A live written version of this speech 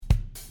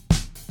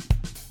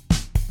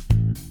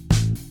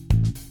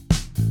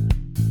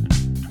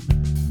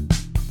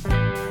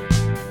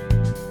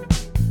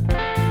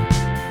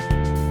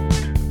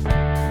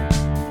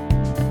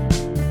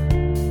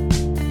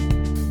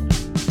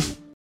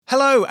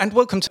Hello and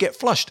welcome to Get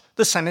Flushed,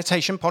 the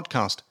sanitation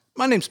podcast.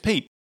 My name's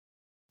Pete.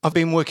 I've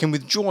been working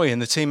with Joy and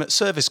the team at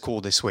Service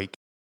Corps this week.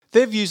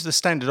 They've used the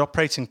standard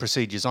operating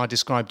procedures I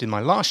described in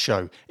my last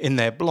show in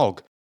their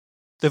blog.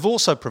 They've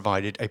also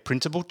provided a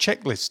printable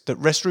checklist that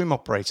restroom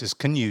operators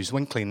can use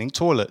when cleaning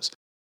toilets.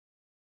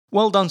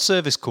 Well done,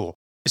 Service Corps.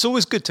 It's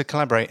always good to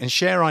collaborate and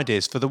share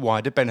ideas for the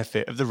wider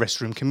benefit of the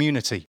restroom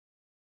community.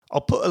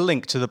 I'll put a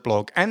link to the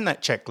blog and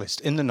that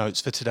checklist in the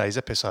notes for today's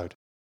episode.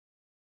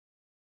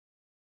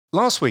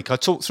 Last week I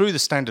talked through the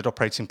standard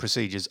operating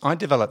procedures I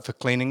developed for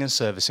cleaning and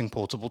servicing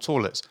portable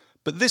toilets,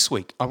 but this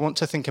week I want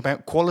to think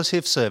about quality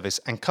of service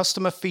and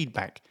customer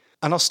feedback,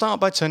 and I'll start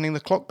by turning the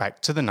clock back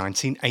to the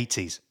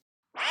 1980s.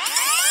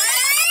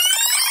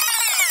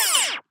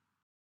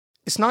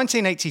 It's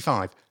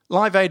 1985,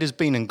 Live Aid has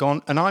been and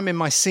gone, and I'm in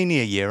my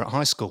senior year at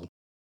high school.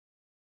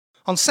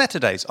 On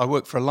Saturdays I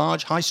work for a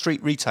large high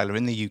street retailer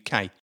in the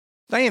UK.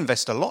 They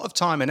invest a lot of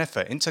time and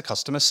effort into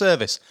customer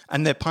service,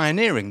 and they're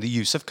pioneering the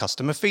use of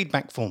customer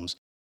feedback forms.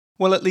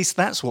 Well, at least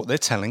that's what they're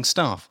telling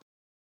staff.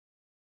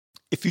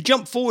 If you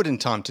jump forward in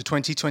time to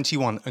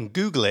 2021 and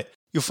Google it,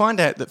 you'll find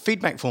out that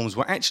feedback forms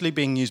were actually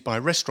being used by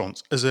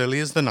restaurants as early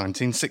as the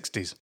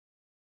 1960s.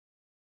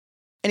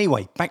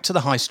 Anyway, back to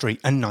the high street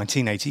and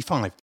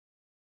 1985.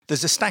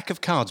 There's a stack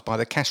of cards by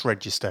the cash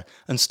register,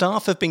 and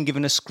staff have been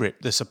given a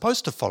script they're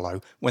supposed to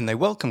follow when they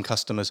welcome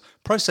customers,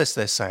 process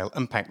their sale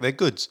and pack their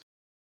goods.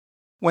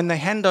 When they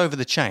hand over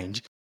the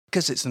change,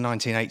 because it's the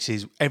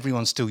 1980s,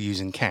 everyone's still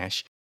using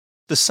cash,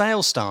 the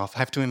sales staff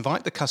have to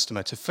invite the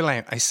customer to fill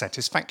out a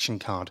satisfaction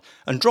card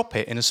and drop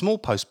it in a small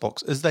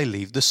postbox as they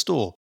leave the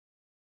store.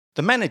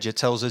 The manager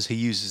tells us he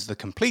uses the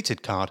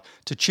completed card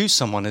to choose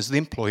someone as the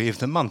employee of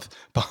the month,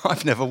 but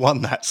I've never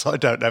won that, so I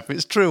don't know if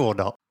it's true or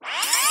not.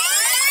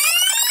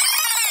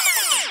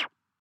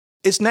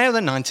 It's now the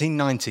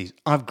 1990s.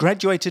 I've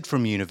graduated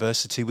from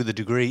university with a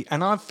degree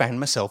and I've found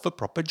myself a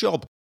proper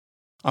job.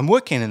 I'm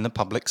working in the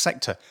public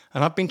sector,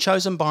 and I've been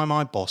chosen by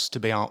my boss to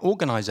be our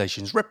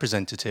organisation's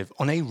representative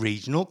on a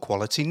regional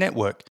quality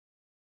network.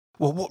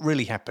 Well, what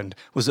really happened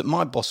was that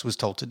my boss was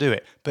told to do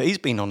it, but he's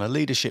been on a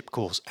leadership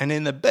course, and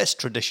in the best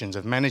traditions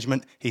of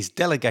management, he's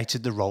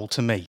delegated the role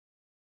to me.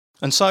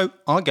 And so,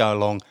 I go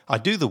along, I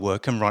do the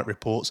work and write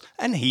reports,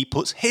 and he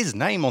puts his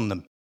name on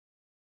them.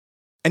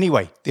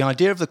 Anyway, the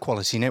idea of the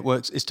quality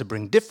networks is to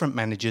bring different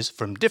managers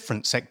from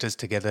different sectors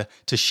together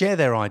to share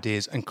their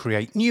ideas and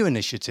create new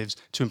initiatives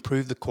to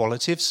improve the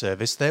quality of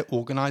service their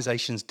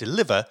organisations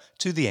deliver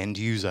to the end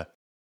user.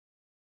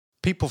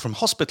 People from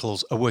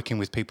hospitals are working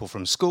with people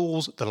from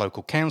schools, the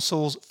local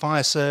councils,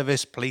 fire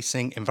service,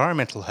 policing,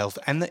 environmental health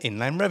and the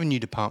Inland Revenue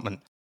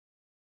Department.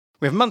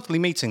 We have monthly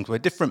meetings where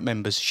different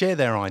members share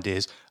their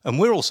ideas, and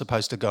we're all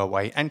supposed to go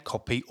away and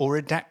copy or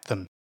adapt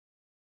them.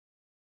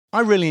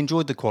 I really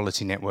enjoyed the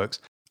quality networks.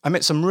 I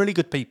met some really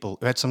good people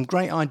who had some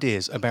great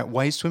ideas about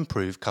ways to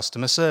improve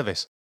customer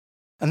service.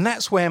 And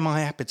that's where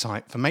my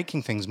appetite for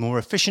making things more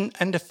efficient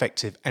and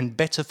effective and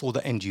better for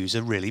the end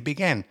user really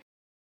began.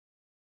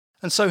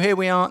 And so here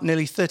we are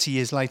nearly 30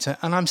 years later,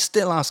 and I'm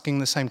still asking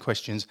the same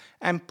questions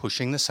and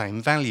pushing the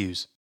same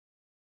values.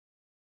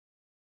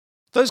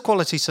 Those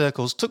quality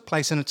circles took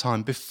place in a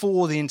time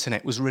before the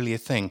internet was really a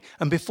thing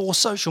and before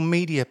social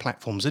media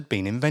platforms had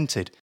been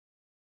invented.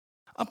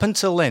 Up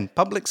until then,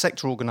 public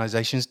sector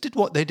organisations did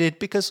what they did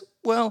because,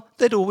 well,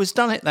 they'd always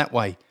done it that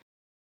way.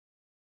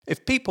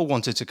 If people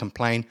wanted to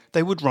complain,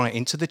 they would write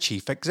into the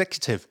chief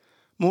executive.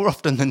 More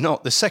often than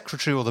not, the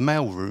secretary or the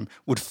mailroom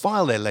would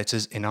file their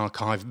letters in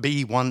archive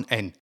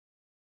B1N.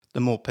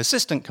 The more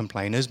persistent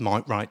complainers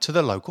might write to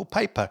the local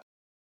paper.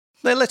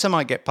 Their letter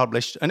might get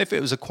published, and if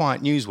it was a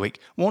quiet news week,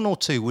 one or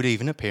two would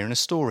even appear in a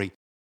story.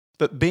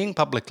 But being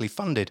publicly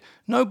funded,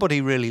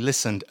 nobody really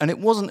listened, and it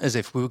wasn't as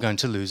if we were going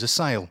to lose a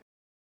sale.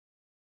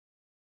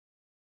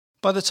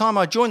 By the time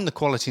I joined the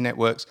quality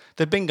networks,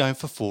 they'd been going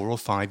for 4 or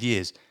 5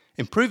 years.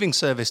 Improving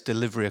service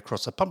delivery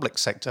across the public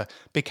sector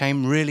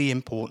became really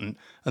important,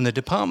 and the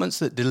departments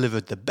that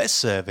delivered the best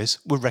service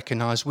were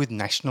recognised with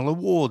national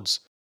awards.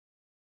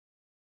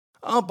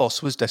 Our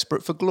boss was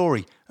desperate for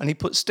glory, and he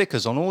put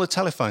stickers on all the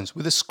telephones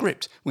with a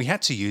script we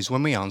had to use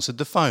when we answered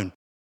the phone.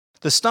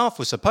 The staff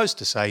were supposed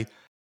to say,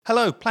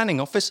 "Hello, planning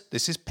office,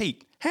 this is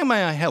Pete. How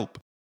may I help?"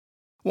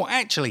 What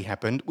actually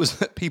happened was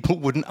that people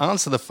wouldn't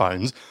answer the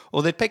phones,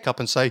 or they'd pick up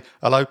and say,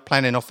 "Hello,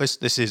 planning office,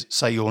 this is,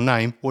 say your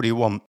name, what do you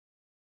want?"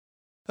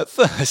 At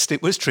first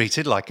it was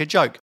treated like a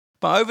joke,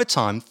 but over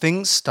time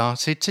things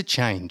started to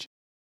change.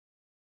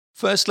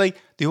 Firstly,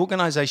 the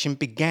organisation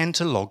began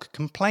to log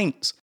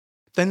complaints.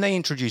 Then they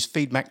introduced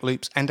feedback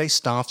loops and a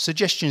staff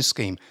suggestion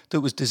scheme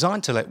that was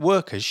designed to let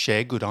workers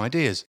share good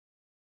ideas.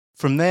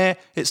 From there,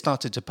 it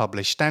started to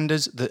publish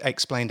standards that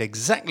explained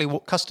exactly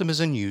what customers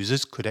and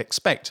users could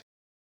expect.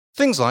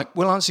 Things like,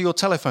 we'll answer your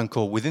telephone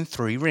call within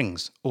 3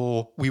 rings,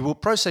 or we will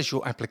process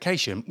your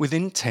application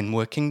within 10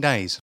 working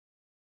days.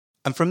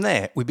 And from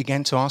there, we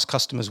began to ask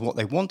customers what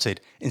they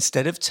wanted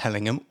instead of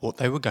telling them what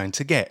they were going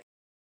to get.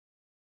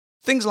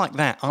 Things like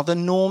that are the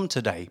norm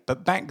today,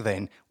 but back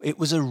then, it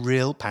was a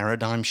real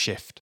paradigm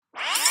shift.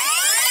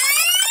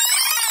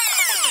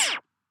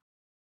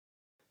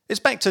 It's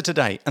back to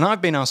today, and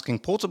I've been asking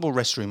portable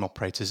restroom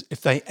operators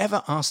if they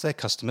ever ask their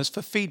customers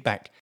for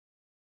feedback.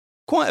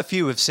 Quite a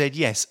few have said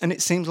yes, and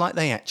it seems like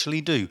they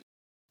actually do.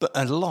 But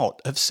a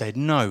lot have said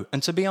no,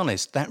 and to be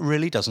honest, that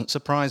really doesn't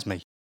surprise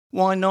me.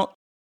 Why not?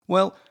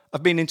 Well,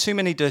 I've been in too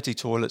many dirty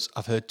toilets,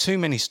 I've heard too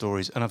many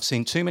stories, and I've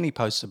seen too many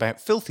posts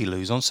about filthy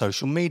loos on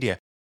social media.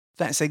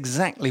 That's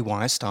exactly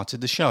why I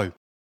started the show.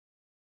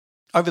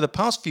 Over the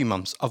past few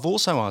months, I've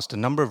also asked a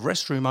number of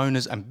restroom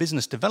owners and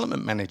business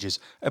development managers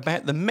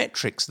about the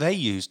metrics they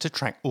use to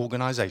track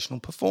organisational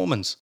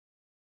performance.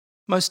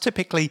 Most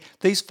typically,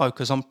 these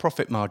focus on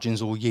profit margins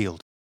or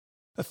yield.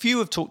 A few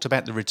have talked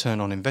about the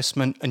return on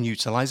investment and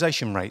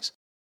utilisation rates.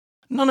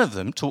 None of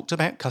them talked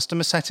about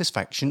customer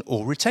satisfaction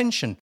or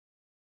retention.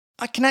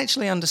 I can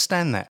actually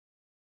understand that.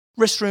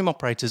 Restroom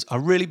operators are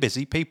really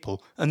busy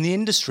people, and the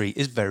industry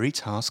is very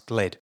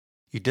task-led.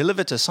 You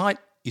deliver to site,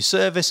 you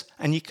service,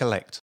 and you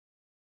collect.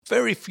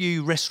 Very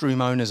few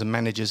restroom owners and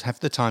managers have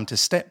the time to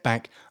step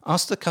back,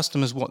 ask the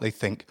customers what they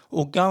think,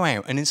 or go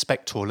out and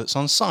inspect toilets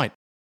on site.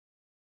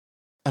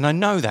 And I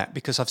know that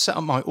because I've set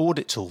up my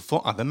audit tool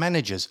for other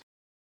managers.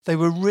 They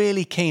were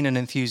really keen and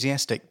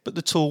enthusiastic, but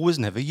the tool was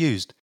never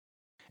used.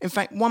 In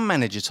fact, one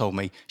manager told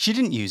me she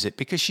didn't use it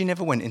because she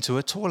never went into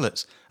her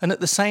toilets, and at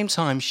the same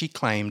time she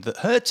claimed that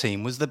her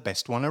team was the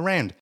best one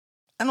around.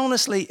 And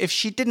honestly, if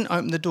she didn't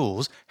open the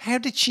doors, how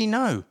did she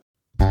know?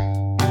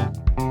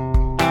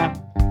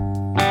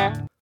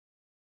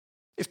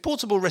 If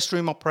portable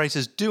restroom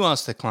operators do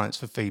ask their clients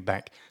for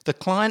feedback, the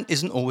client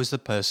isn't always the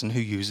person who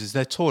uses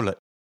their toilet.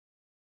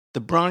 The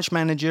branch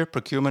manager,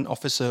 procurement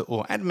officer,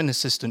 or admin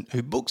assistant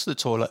who books the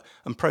toilet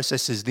and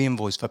processes the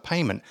invoice for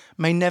payment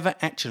may never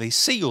actually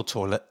see your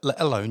toilet,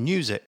 let alone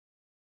use it.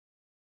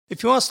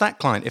 If you ask that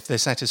client if they're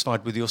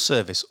satisfied with your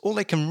service, all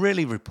they can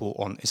really report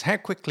on is how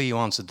quickly you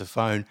answered the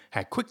phone,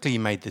 how quickly you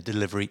made the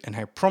delivery, and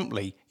how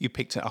promptly you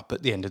picked it up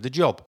at the end of the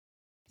job.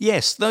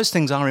 Yes, those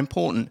things are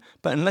important,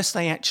 but unless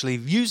they actually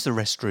use the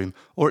restroom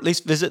or at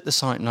least visit the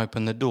site and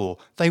open the door,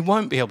 they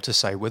won't be able to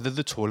say whether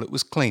the toilet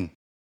was clean.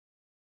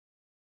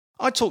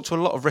 I talk to a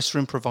lot of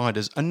restroom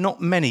providers, and not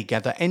many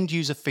gather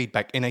end-user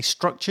feedback in a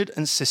structured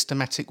and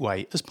systematic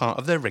way as part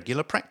of their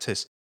regular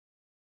practice.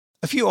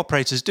 A few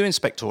operators do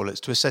inspect toilets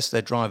to assess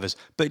their drivers,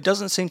 but it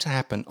doesn't seem to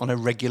happen on a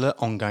regular,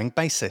 ongoing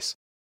basis.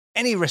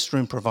 Any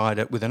restroom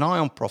provider with an eye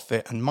on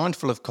profit and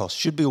mindful of cost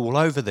should be all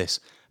over this,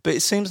 but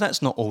it seems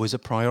that's not always a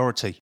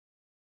priority.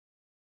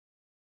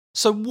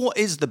 So what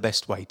is the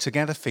best way to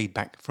gather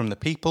feedback from the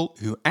people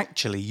who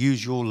actually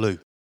use your loo?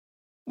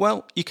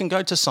 Well, you can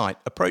go to site,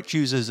 approach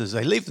users as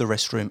they leave the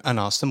restroom and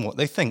ask them what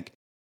they think.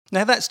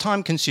 Now that's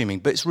time consuming,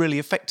 but it's really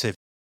effective.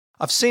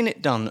 I've seen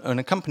it done when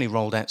a company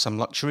rolled out some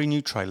luxury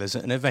new trailers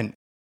at an event.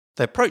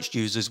 They approached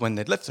users when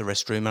they'd left the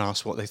restroom and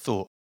asked what they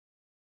thought.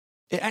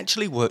 It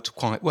actually worked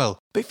quite well,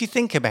 but if you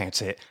think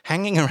about it,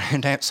 hanging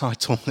around outside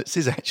toilets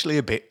is actually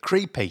a bit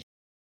creepy.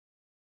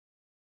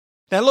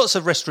 Now, lots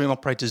of restroom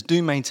operators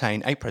do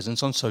maintain a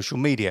presence on social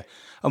media,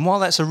 and while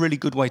that's a really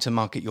good way to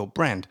market your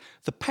brand,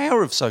 the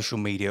power of social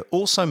media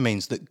also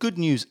means that good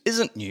news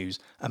isn't news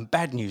and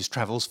bad news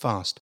travels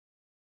fast.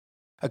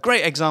 A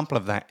great example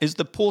of that is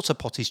the Porta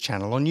Potties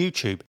channel on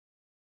YouTube.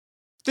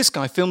 This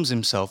guy films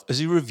himself as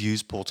he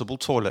reviews portable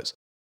toilets.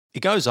 He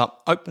goes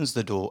up, opens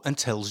the door, and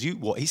tells you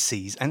what he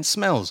sees and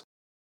smells.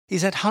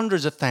 He's had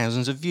hundreds of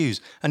thousands of views,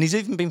 and he's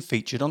even been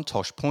featured on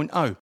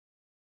Tosh.0.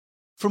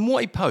 From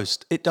what he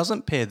posts, it doesn't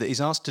appear that he's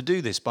asked to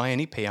do this by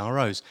any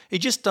PROs. He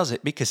just does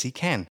it because he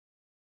can.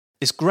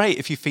 It's great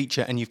if you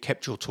feature and you've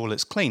kept your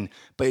toilets clean,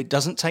 but it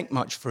doesn't take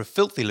much for a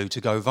filthy loo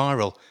to go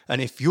viral, and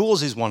if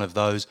yours is one of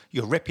those,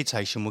 your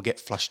reputation will get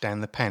flushed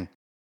down the pan.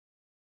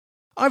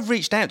 I've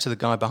reached out to the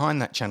guy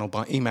behind that channel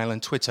by email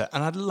and Twitter,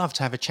 and I'd love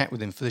to have a chat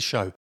with him for the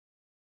show.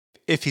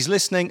 If he's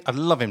listening, I'd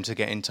love him to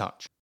get in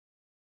touch.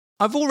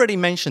 I've already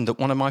mentioned that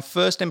one of my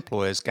first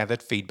employers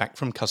gathered feedback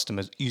from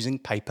customers using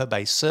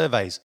paper-based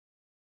surveys.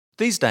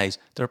 These days,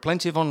 there are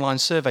plenty of online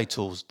survey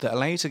tools that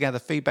allow you to gather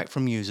feedback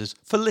from users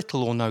for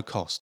little or no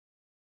cost.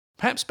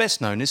 Perhaps best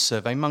known is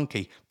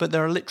SurveyMonkey, but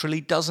there are literally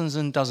dozens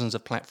and dozens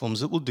of platforms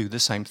that will do the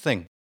same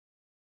thing.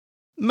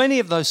 Many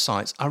of those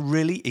sites are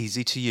really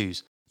easy to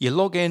use. You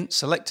log in,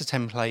 select a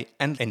template,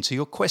 and enter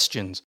your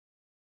questions.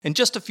 In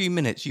just a few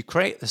minutes, you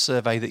create a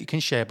survey that you can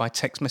share by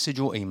text message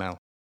or email.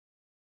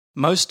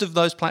 Most of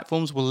those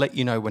platforms will let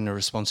you know when the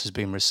response has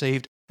been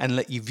received and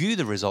let you view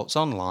the results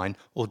online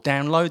or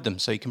download them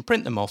so you can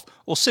print them off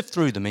or sift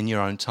through them in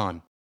your own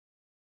time.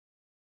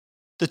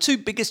 The two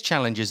biggest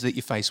challenges that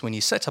you face when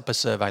you set up a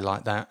survey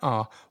like that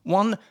are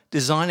 1.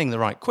 Designing the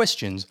right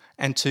questions,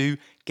 and 2.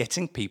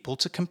 Getting people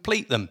to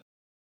complete them.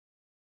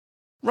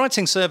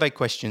 Writing survey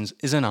questions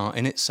is an art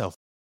in itself.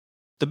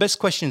 The best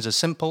questions are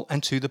simple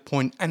and to the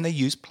point, and they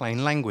use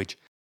plain language.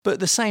 But at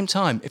the same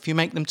time, if you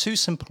make them too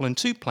simple and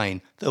too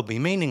plain, they'll be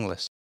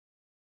meaningless.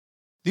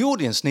 The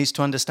audience needs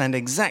to understand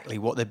exactly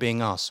what they're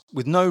being asked,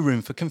 with no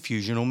room for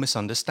confusion or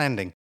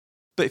misunderstanding.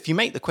 But if you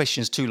make the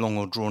questions too long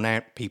or drawn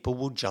out, people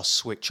will just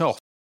switch off.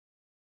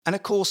 And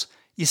of course,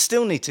 you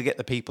still need to get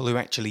the people who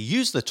actually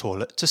use the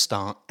toilet to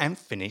start and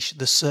finish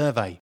the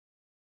survey.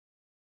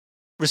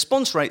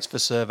 Response rates for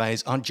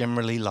surveys are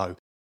generally low.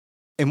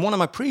 In one of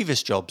my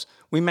previous jobs,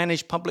 we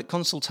managed public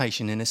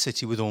consultation in a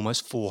city with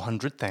almost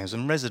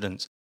 400,000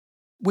 residents.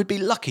 We'd be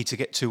lucky to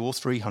get 200 or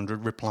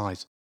 300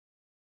 replies.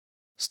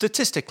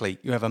 Statistically,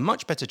 you have a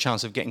much better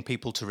chance of getting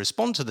people to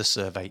respond to the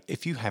survey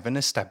if you have an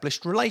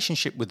established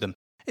relationship with them.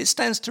 It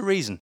stands to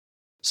reason.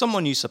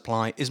 Someone you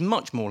supply is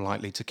much more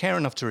likely to care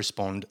enough to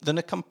respond than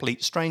a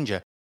complete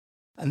stranger.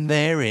 And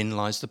therein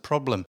lies the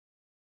problem.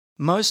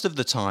 Most of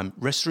the time,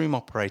 restroom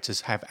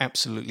operators have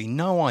absolutely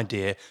no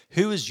idea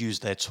who has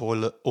used their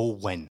toilet or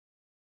when.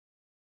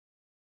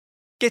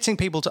 Getting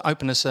people to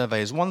open a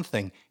survey is one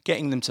thing,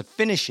 getting them to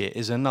finish it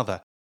is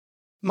another.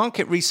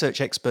 Market research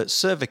expert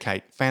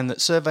Surveycate found that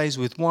surveys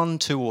with 1,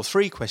 2 or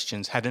 3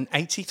 questions had an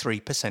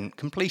 83%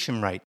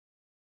 completion rate.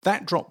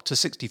 That dropped to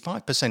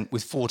 65%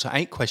 with 4 to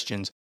 8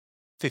 questions,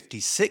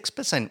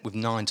 56% with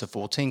 9 to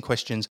 14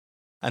 questions,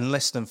 and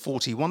less than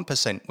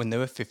 41% when there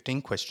were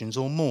 15 questions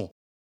or more.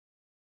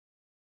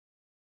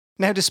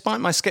 Now, despite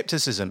my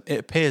skepticism, it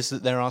appears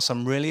that there are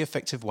some really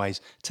effective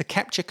ways to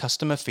capture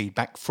customer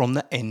feedback from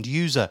the end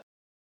user.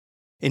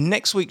 In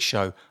next week's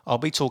show, I'll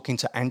be talking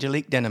to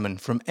Angelique Denneman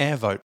from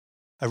Airvote,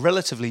 a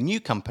relatively new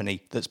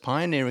company that's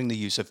pioneering the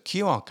use of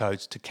QR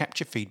codes to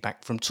capture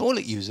feedback from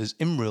toilet users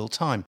in real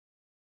time.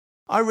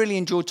 I really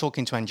enjoyed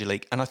talking to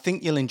Angelique, and I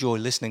think you'll enjoy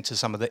listening to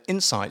some of the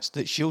insights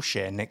that she'll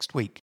share next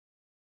week.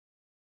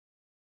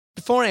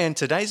 Before I end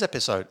today's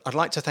episode, I'd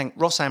like to thank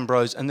Ross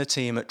Ambrose and the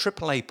team at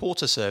AAA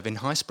PortaServe in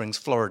High Springs,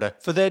 Florida,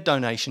 for their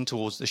donation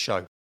towards the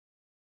show.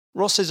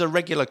 Ross is a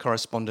regular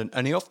correspondent,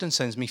 and he often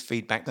sends me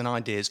feedback and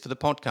ideas for the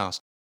podcast.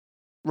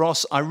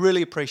 Ross, I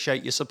really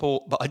appreciate your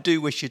support, but I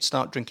do wish you'd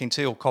start drinking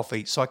tea or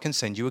coffee so I can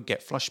send you a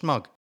Get Flushed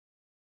mug.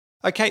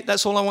 Okay,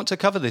 that's all I want to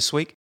cover this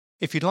week.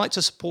 If you'd like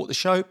to support the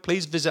show,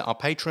 please visit our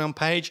Patreon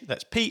page,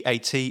 that's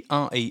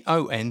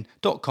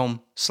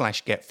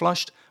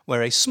patreon.com/getflushed,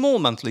 where a small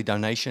monthly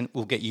donation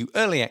will get you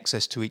early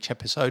access to each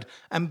episode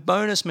and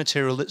bonus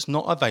material that's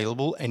not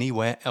available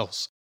anywhere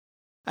else.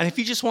 And if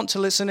you just want to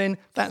listen in,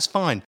 that's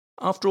fine.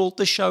 After all,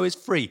 the show is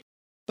free.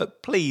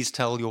 But please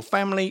tell your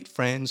family,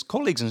 friends,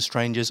 colleagues and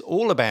strangers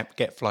all about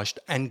Get Flushed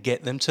and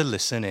get them to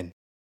listen in.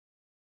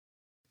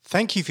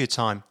 Thank you for your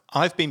time.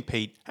 I've been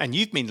Pete and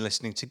you've been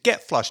listening to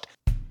Get Flushed,